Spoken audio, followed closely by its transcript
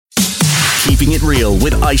Keeping It Real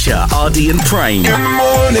with Aishah, RD and Prem. Good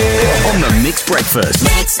morning. On the Mixed Breakfast.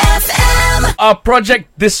 Mix FM. Our project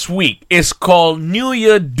this week is called New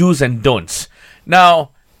Year Do's and Don'ts.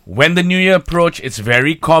 Now, when the New Year approach, it's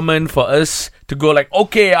very common for us to go like,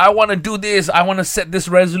 okay, I want to do this. I want to set this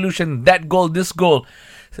resolution, that goal, this goal.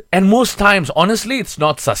 And most times, honestly, it's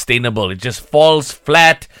not sustainable. It just falls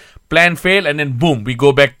flat, plan fail, and then boom, we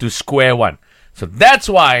go back to square one. So that's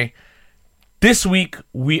why this week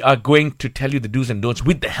we are going to tell you the do's and don'ts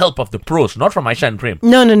with the help of the pros, not from Aishah and Prem.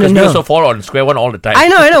 No. Because we also fall on square one all the time. I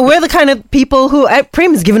know. We're the kind of people who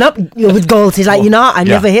Prem's given up with goals. He's like, I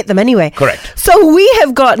never hit them anyway. Correct. So we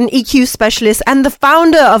have got an EQ specialist and the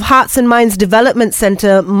founder of Hearts and Minds Development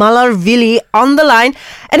Center, Malar Villi, on the line,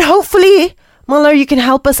 and hopefully, Mallar, you can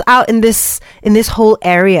help us out in this whole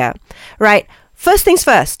area, right? First things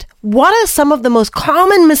first. What are some of the most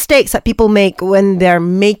common mistakes that people make when they're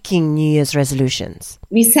making New Year's resolutions?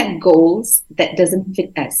 We set goals that doesn't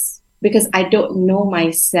fit us because I don't know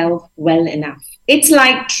myself well enough. It's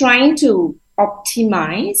like trying to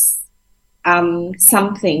optimize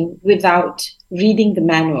something without reading the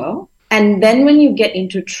manual. And then when you get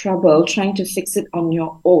into trouble, trying to fix it on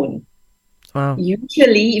your own. Wow.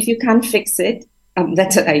 Usually, if you can't fix it,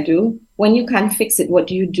 that's what I do. When you can't fix it, what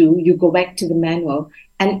do? You go back to the manual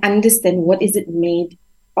and understand what is it made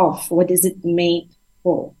of, what is it made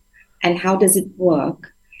for, and how does it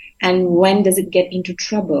work, and when does it get into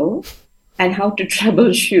trouble, and how to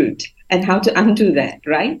troubleshoot, and how to undo that,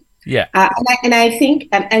 right? Yeah. And I think,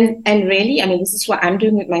 and really, I mean, this is what I'm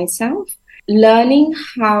doing with myself, learning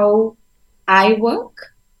how I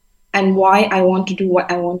work and why I want to do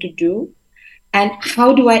what I want to do, and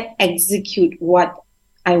how do I execute what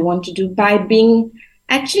I want to do by being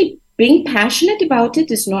passionate about it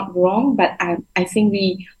is not wrong, but I think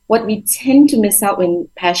what we tend to miss out when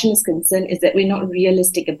passion is concerned is that we're not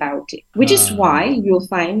realistic about it, which is why you'll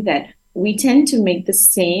find that we tend to make the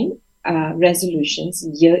same resolutions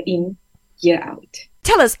year in, year out.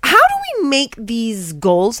 Tell us, how do we make these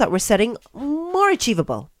goals that we're setting more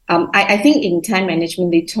achievable? I think in time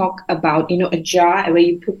management, they talk about, a jar where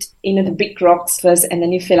you put, the big rocks first and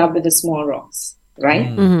then you fill up with the small rocks, right?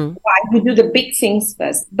 Mm-hmm. Why? You do the big things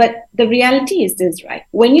first. But the reality is this, right?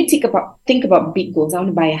 When you think about big goals, I want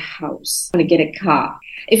to buy a house, I want to get a car.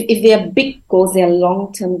 If they are big goals, they are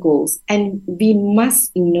long-term goals. And we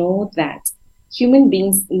must know that human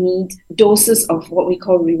beings need doses of what we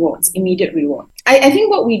call rewards, immediate reward. I think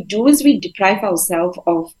what we do is we deprive ourselves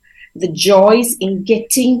of the joys in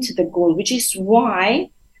getting to the goal, which is why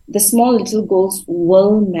the small little goals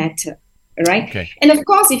will matter, right? Okay. And of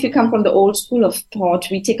course, if you come from the old school of thought,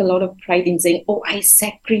 we take a lot of pride in saying, I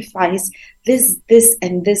sacrifice this,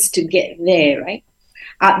 and this to get there, right?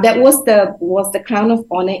 That was the crown of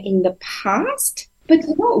honor in the past. But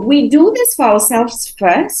we do this for ourselves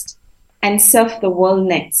first and serve the world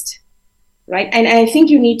next, right? And I think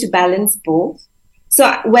you need to balance both. So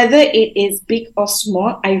whether it is big or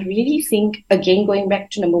small, I really think, again, going back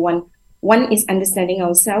to number one is understanding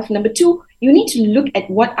ourselves. Number two, you need to look at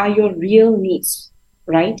what are your real needs,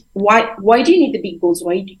 right? Why do you need the big goals?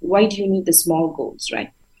 Why do you need the small goals,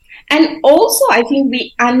 right? And also, I think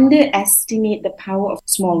we underestimate the power of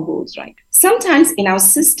small goals, right? Sometimes in our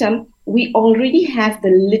system, we already have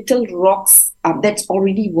the little rocks that's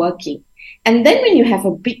already working. And then when you have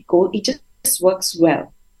a big goal, it just works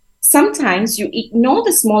well. Sometimes you ignore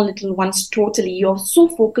the small little ones totally. You're so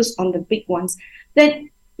focused on the big ones that,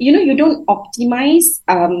 you don't optimize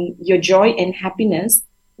your joy and happiness,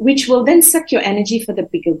 which will then suck your energy for the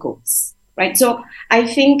bigger goals, right? So I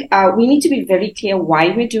think we need to be very clear why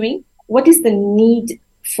we're doing. What is the need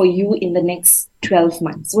for you in the next 12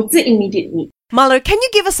 months? What's the immediate need? Mallar, can you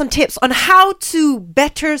give us some tips on how to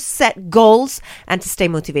better set goals and to stay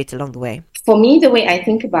motivated along the way? For me, the way I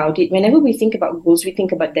think about it, whenever we think about goals, we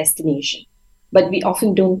think about destination, but we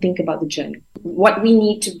often don't think about the journey, what we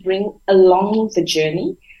need to bring along the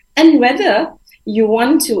journey, and whether you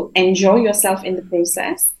want to enjoy yourself in the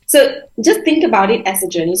process. So just think about it as a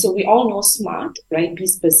journey. So we all know SMART, right? Be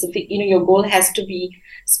specific. Your goal has to be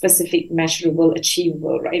specific, measurable,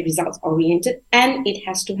 achievable, right? Results oriented, and it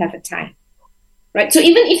has to have a time. Right. So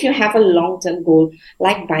even if you have a long-term goal,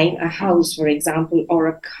 like buying a house, for example, or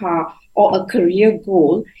a car or a career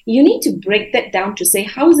goal, you need to break that down to say,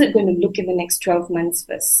 how is it going to look in the next 12 months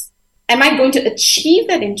first? Am I going to achieve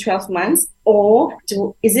that in 12 months or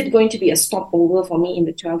is it going to be a stopover for me in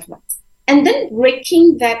the 12 months? And then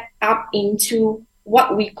breaking that up into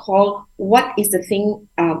what we call, what is the thing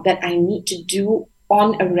that I need to do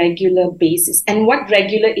on a regular basis. And what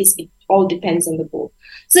regular is, it all depends on the goal.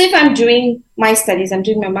 So if I'm doing my studies, I'm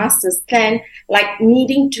doing my master's, then like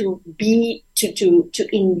needing to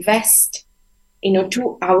invest,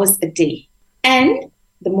 2 hours a day. And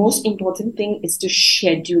the most important thing is to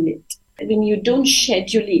schedule it. When you don't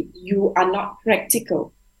schedule it, you are not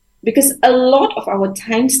practical. Because a lot of our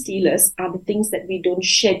time stealers are the things that we don't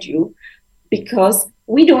schedule, because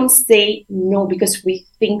we don't say no because we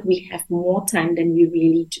think we have more time than we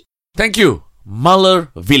really do. Thank you,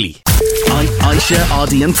 Malar Villi. Aishah,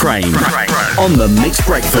 Ardy and Prem on the Mixed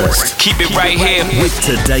Breakfast. Keep it right here with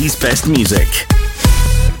today's best music.